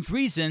strange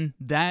reason,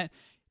 that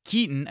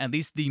Keaton, at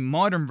least the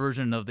modern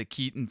version of the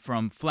Keaton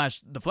from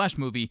the Flash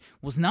movie,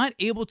 was not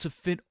able to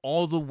fit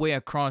all the way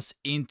across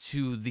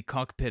into the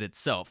cockpit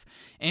itself.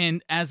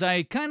 And as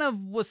I kind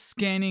of was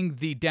scanning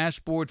the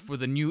dashboard for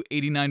the new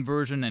 89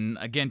 version, and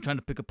again trying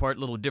to pick apart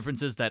little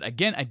differences that,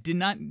 again, I did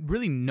not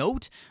really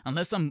note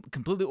unless I'm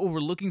completely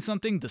overlooking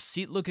something. The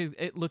seat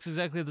it looks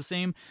exactly the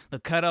same. The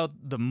cutout,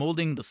 the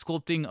molding, the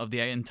sculpting of the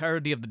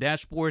entirety of the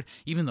dashboard,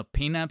 even the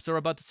paint apps are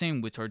about the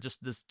same, which are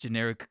just this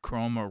generic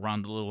chrome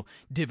around the little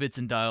divots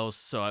and dials.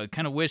 So I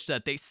kind of wish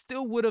that they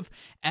still would have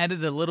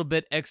added a little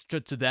bit extra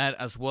to that,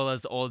 as well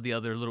as all the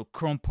other little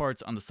chrome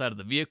parts on the side of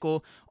the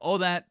vehicle. All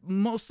that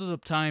most of the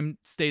time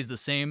stays the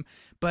same.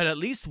 But at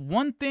least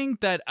one thing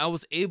that I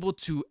was able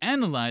to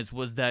analyze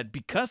was that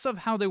because of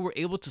how they were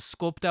able to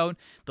sculpt out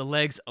the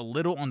legs a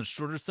little on the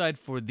shorter side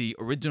for the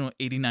original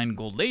 89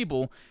 gold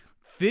label,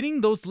 fitting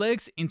those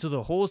legs into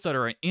the holes that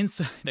are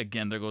inside,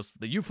 again, there goes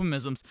the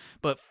euphemisms,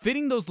 but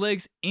fitting those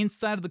legs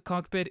inside of the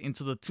cockpit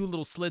into the two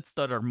little slits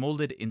that are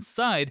molded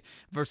inside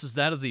versus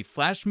that of the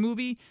Flash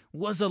movie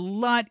was a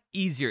lot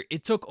easier.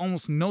 It took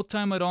almost no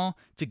time at all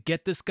to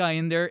get this guy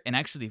in there and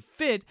actually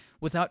fit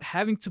without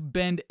having to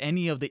bend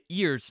any of the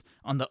ears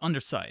on the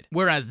underside.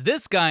 Whereas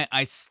this guy,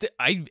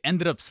 I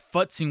ended up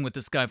futzing with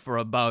this guy for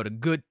about a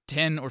good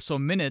 10 or so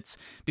minutes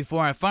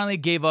before I finally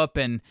gave up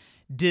and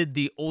did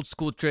the old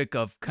school trick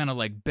of kind of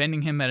like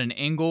bending him at an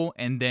angle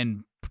and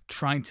then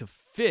trying to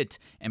fit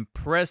and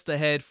press the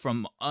head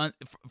from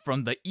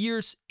the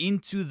ears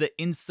into the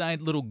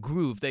inside little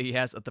groove that he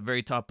has at the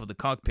very top of the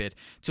cockpit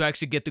to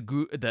actually get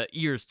the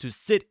ears to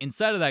sit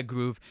inside of that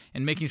groove,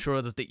 and making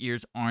sure that the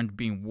ears aren't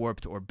being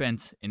warped or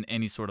bent in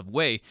any sort of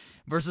way.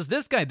 Versus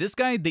this guy,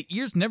 the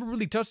ears never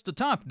really touched the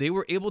top. They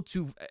were able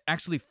to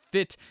actually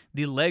fit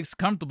the legs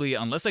comfortably.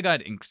 Unless I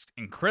got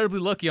incredibly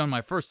lucky on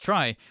my first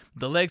try,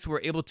 the legs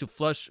were able to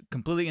flush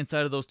completely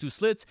inside of those two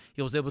slits.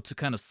 He was able to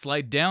kind of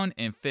slide down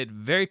and fit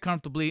very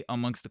comfortably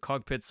amongst the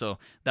cockpit, so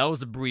that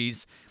was a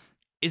breeze.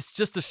 It's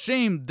just a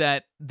shame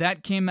that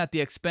that came at the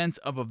expense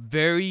of a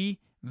very,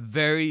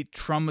 very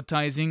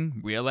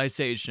traumatizing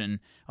realization.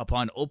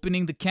 Upon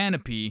opening the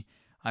canopy,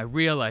 I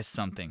realized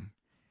something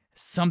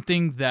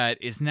that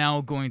is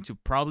now going to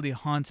probably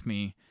haunt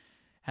me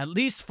at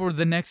least for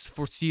the next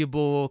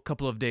foreseeable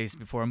couple of days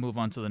before I move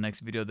on to the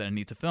next video that I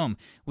need to film,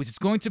 which is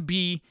going to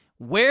be,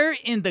 where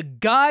in the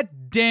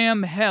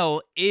goddamn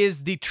hell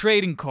is the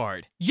trading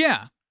card?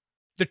 Yeah,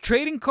 The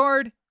trading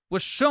card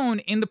was shown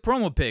in the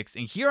promo pics,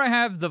 and here I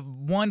have the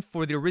one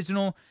for the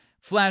original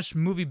Flash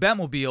movie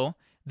Batmobile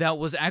that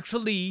was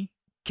actually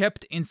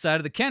kept inside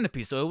of the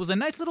canopy. So it was a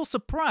nice little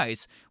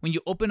surprise when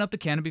you open up the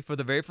canopy for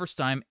the very first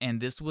time, and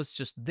this was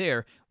just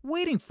there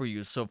waiting for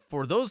you. So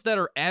for those that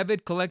are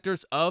avid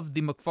collectors of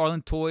the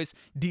McFarlane Toys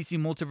DC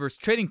Multiverse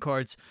trading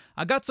cards,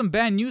 I got some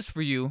bad news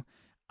for you.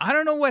 I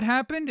don't know what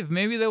happened, if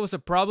maybe there was a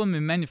problem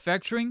in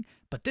manufacturing,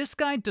 but this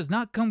guy does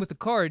not come with a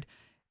card.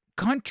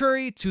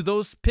 Contrary to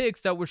those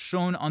pics that were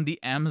shown on the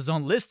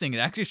Amazon listing, it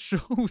actually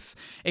shows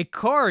a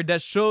card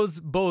that shows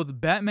both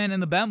Batman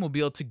and the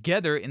Batmobile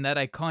together in that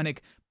iconic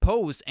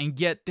pose, and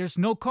yet there's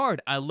no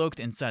card. I looked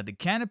inside the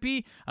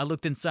canopy, I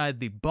looked inside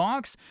the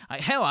box,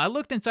 I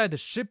looked inside the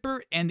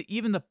shipper, and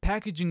even the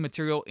packaging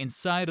material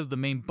inside of the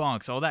main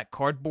box. All that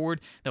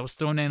cardboard that was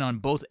thrown in on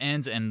both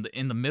ends and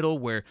in the middle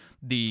where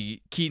the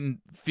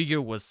Keaton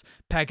figure was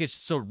packaged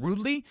so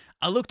rudely.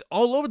 I looked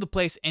all over the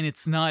place and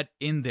it's not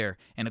in there.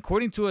 And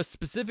according to a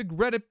specific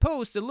Reddit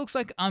post, it looks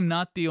like I'm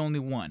not the only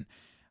one.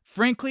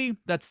 Frankly,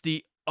 that's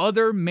the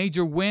other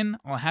major win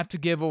I'll have to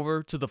give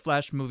over to the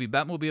Flash movie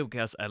Batmobile,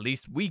 because at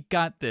least we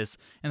got this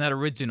in that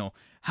original.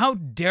 How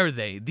dare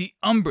they? The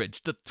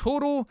umbrage, the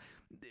total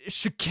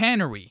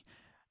chicanery.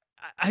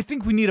 I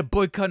think we need a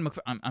boycott.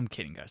 I'm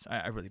kidding, guys.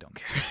 I really don't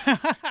care.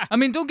 I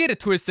mean, don't get it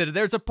twisted.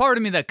 There's a part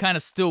of me that kind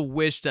of still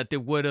wish that they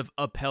would have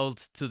upheld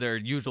to their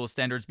usual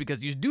standards,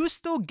 because you do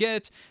still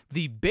get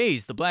the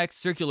base, the black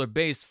circular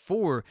base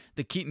for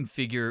the Keaton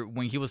figure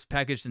when he was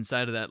packaged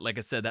inside of that, like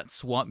I said, that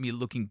swap meet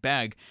looking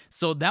bag.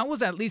 So that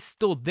was at least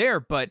still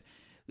there, but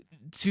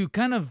to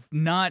kind of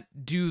not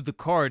do the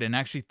card and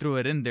actually throw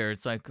it in there,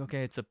 it's like,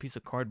 okay, it's a piece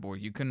of cardboard.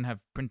 You couldn't have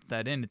printed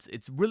that in.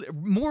 It's really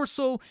more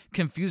so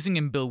confusing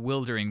and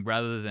bewildering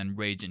rather than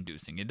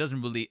rage-inducing. It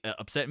doesn't really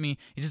upset me.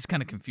 It just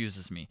kind of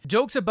confuses me.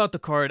 Jokes about the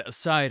card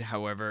aside,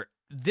 however,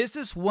 this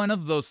is one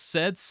of those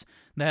sets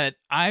that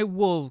I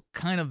will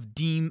kind of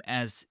deem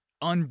as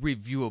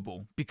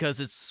unreviewable,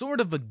 because it's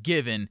sort of a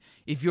given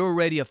if you're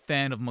already a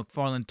fan of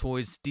McFarlane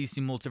Toys DC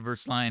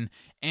Multiverse line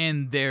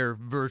and their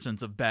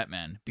versions of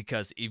Batman.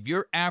 Because if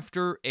you're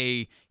after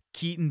a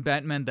Keaton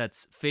Batman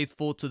that's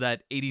faithful to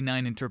that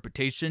 89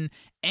 interpretation,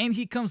 and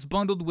he comes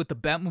bundled with the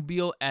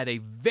Batmobile at a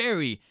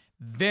very,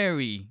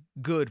 very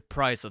good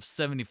price of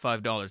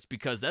 $75,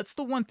 because that's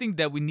the one thing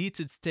that we need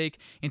to take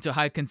into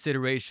high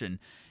consideration.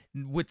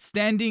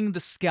 Withstanding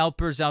the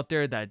scalpers out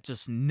there that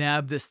just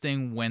nabbed this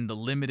thing when the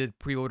limited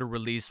pre-order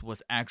release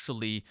was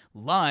actually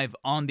live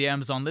on the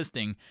Amazon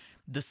listing,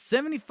 the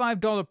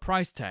 $75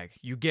 price tag,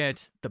 you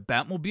get the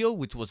Batmobile,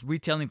 which was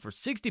retailing for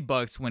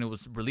 $60 when it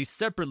was released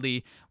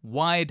separately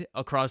wide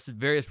across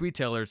various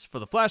retailers for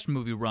the Flash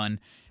movie run.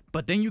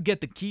 But then you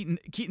get the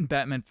Keaton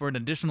Batman for an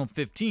additional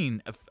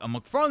 $15, a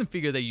McFarlane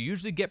figure that you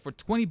usually get for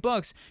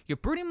 $20. You're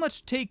pretty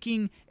much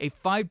taking a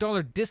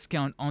 $5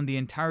 discount on the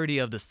entirety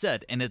of the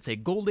set, and it's a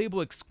gold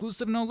label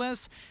exclusive, no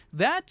less.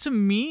 That, to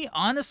me,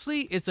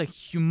 honestly, is a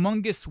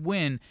humongous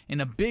win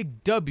and a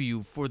big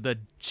W for the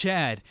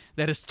Chad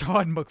that is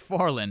Todd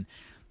McFarlane.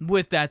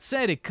 With that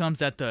said, it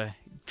comes at the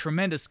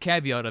tremendous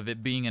caveat of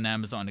it being an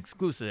Amazon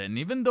exclusive, and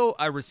even though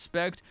I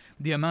respect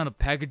the amount of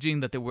packaging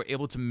that they were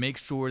able to make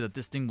sure that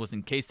this thing was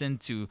encased in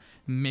to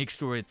make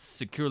sure it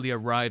securely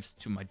arrives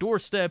to my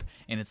doorstep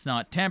and it's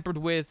not tampered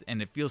with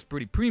and it feels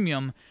pretty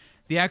premium,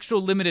 the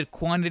actual limited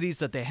quantities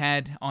that they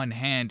had on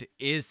hand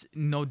is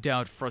no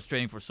doubt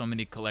frustrating for so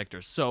many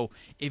collectors. So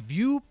if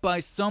you by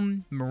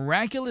some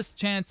miraculous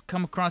chance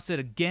come across it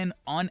again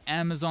on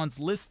Amazon's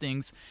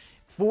listings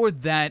for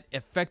that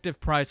effective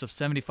price of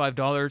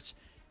 $75,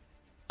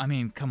 I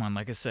mean, come on,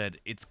 like I said,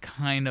 it's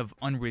kind of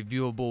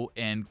unreviewable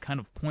and kind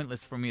of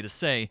pointless for me to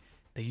say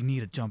that you need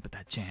to jump at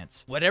that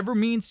chance. Whatever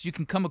means you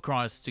can come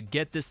across to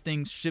get this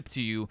thing shipped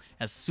to you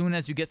as soon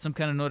as you get some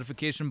kind of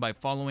notification by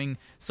following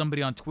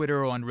somebody on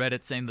Twitter or on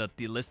Reddit saying that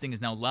the listing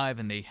is now live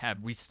and they have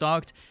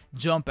restocked,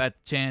 jump at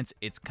the chance.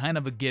 It's kind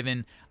of a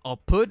given. I'll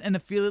put an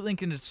affiliate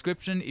link in the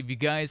description if you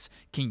guys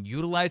can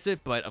utilize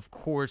it, but of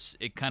course,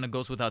 it kind of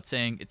goes without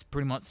saying it's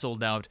pretty much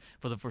sold out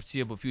for the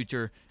foreseeable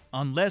future,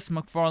 unless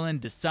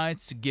McFarlane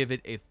decides to give it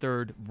a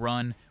third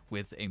run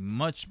with a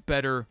much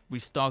better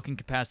restocking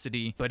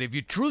capacity. But if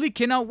you truly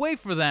cannot wait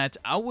for that,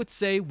 I would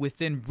say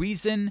within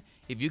reason,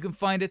 if you can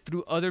find it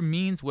through other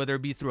means, whether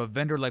it be through a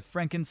vendor like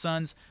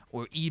Frankensons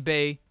or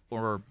eBay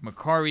or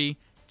Mercari,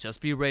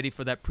 just be ready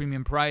for that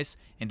premium price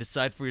and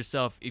decide for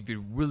yourself if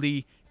you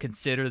really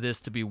consider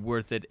this to be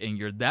worth it and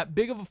you're that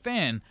big of a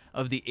fan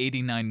of the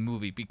 89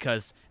 movie,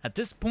 because at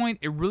this point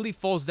it really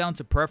falls down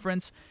to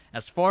preference.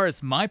 As far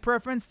as my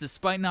preference,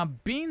 despite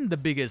not being the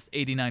biggest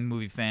 89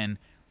 movie fan,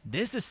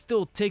 this is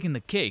still taking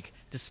the cake.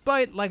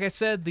 Despite, like I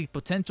said, the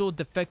potential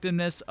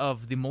defectiveness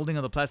of the molding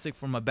of the plastic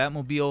for my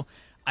Batmobile,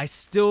 I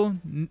still,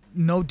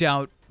 no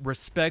doubt,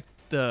 respect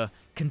the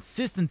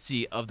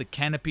consistency of the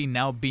canopy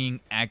now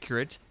being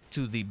accurate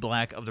to the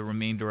black of the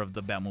remainder of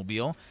the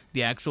Batmobile,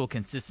 the actual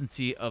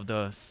consistency of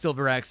the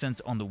silver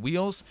accents on the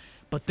wheels,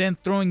 but then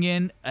throwing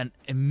in an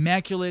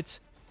immaculate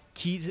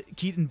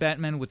Keaton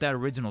Batman with that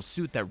original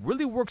suit that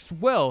really works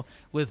well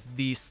with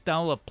the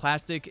style of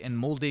plastic and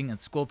molding and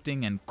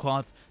sculpting and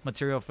cloth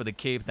material for the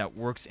cape that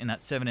works in that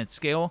 7-inch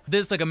scale.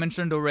 This, like I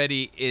mentioned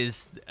already,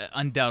 is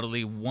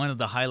undoubtedly one of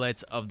the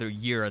highlights of the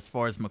year as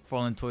far as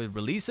McFarlane toy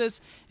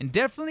releases, and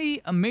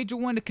definitely a major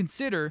one to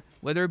consider,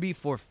 whether it be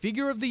for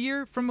figure of the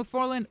year from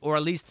McFarlane or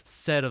at least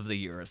set of the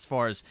year. As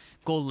far as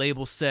gold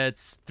label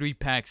sets,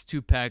 3-packs,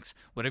 2-packs,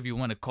 whatever you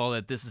want to call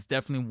it, this is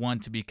definitely one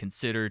to be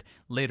considered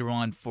later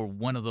on for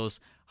one of those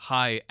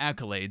high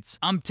accolades.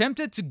 I'm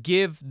tempted to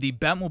give the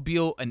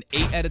Batmobile an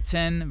 8 out of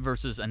 10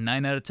 versus a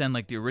 9 out of 10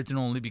 like the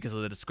original, only because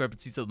of the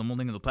discrepancies of the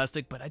molding of the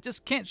plastic, but I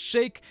just can't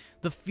shake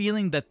the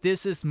feeling that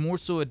this is more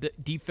so a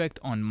defect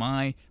on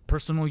my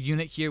personal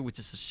unit here, which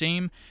is a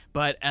shame.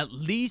 But at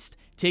least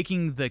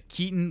taking the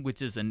Keaton,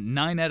 which is a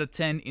 9 out of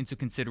 10, into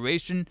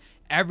consideration,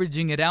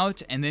 averaging it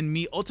out, and then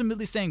me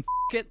ultimately saying,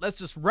 F it, let's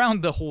just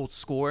round the whole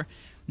score.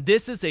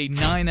 This is a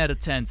 9 out of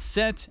 10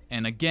 set,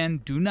 and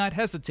again, do not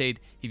hesitate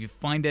if you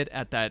find it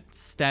at that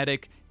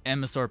static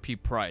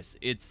MSRP price.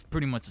 It's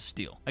pretty much a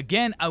steal.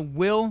 Again, I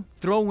will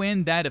throw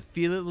in that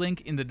affiliate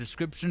link in the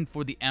description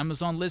for the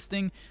Amazon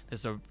listing.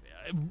 There's a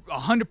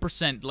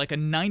 100%, like a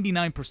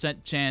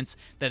 99% chance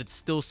that it's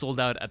still sold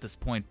out at this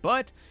point,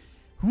 but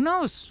who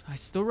knows? I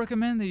still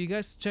recommend that you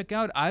guys check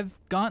out. I've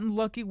gotten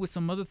lucky with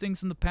some other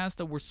things in the past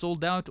that were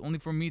sold out, only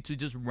for me to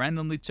just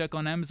randomly check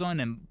on Amazon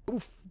and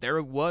poof, there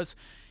it was.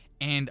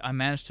 And I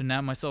managed to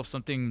nab myself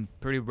something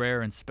pretty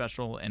rare and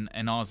special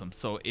and awesome.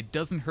 So it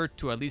doesn't hurt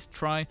to at least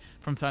try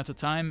from time to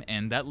time,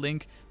 and that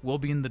link will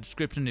be in the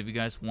description if you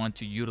guys want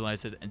to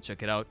utilize it and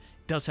check it out.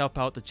 It does help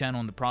out the channel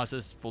in the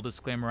process, full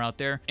disclaimer out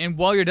there. And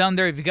while you're down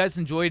there, if you guys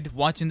enjoyed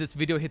watching this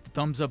video, hit the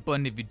thumbs up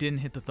button. If you didn't,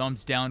 hit the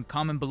thumbs down.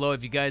 Comment below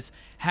if you guys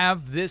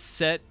have this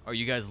set. Are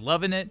you guys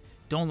loving it?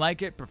 Don't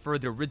like it? Prefer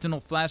the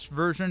original Flash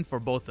version for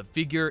both the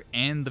figure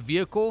and the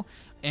vehicle?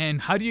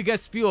 And how do you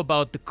guys feel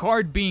about the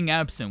card being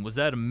absent? Was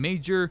that a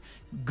major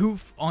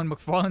goof on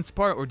McFarlane's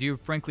part, or do you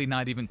frankly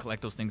not even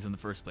collect those things in the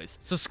first place?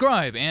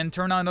 Subscribe and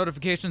turn on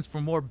notifications for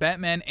more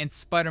Batman and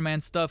Spider-Man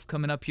stuff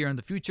coming up here in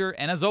the future.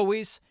 And as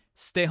always,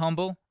 stay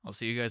humble. I'll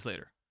see you guys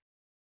later.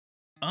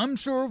 I'm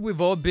sure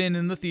we've all been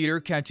in the theater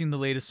catching the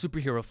latest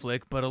superhero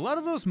flick, but a lot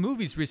of those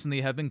movies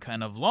recently have been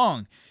kind of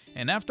long.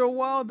 And after a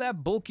while,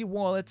 that bulky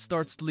wallet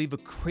starts to leave a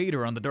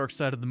crater on the dark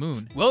side of the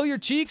moon. Well, your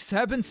cheeks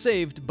have been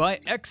saved by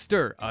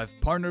Exter. I've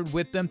partnered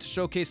with them to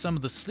showcase some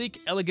of the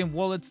sleek, elegant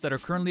wallets that are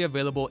currently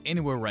available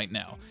anywhere right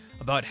now.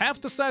 About half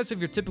the size of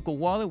your typical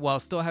wallet while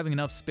still having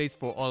enough space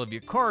for all of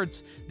your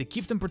cards. They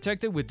keep them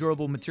protected with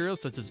durable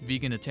materials such as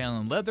vegan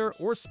Italian leather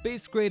or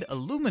space-grade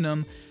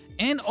aluminum,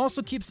 and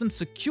also keeps them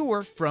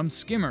secure from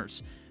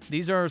skimmers.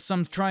 These are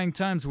some trying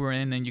times we're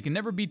in, and you can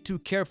never be too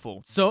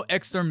careful. So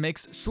Exter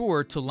makes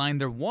sure to line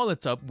their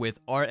wallets up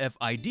with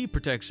RFID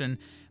protection.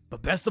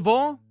 But best of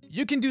all,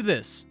 you can do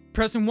this.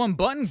 Pressing one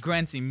button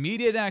grants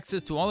immediate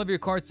access to all of your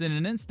cards in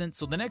an instant,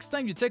 so the next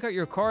time you take out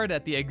your card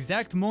at the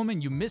exact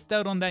moment you missed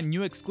out on that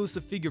new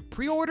exclusive figure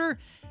pre-order,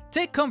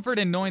 take comfort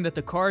in knowing that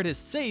the card is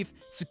safe,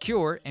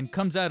 secure, and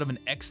comes out of an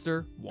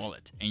Exter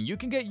wallet. And you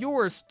can get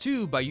yours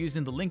too by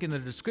using the link in the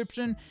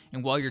description,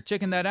 and while you're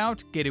checking that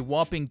out, get a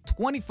whopping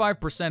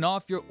 25%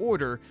 off your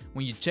order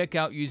when you check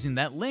out using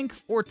that link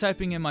or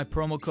typing in my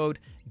promo code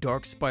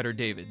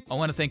DarkSpiderDavid. I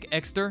want to thank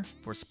Exter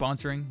for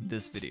sponsoring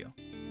this video.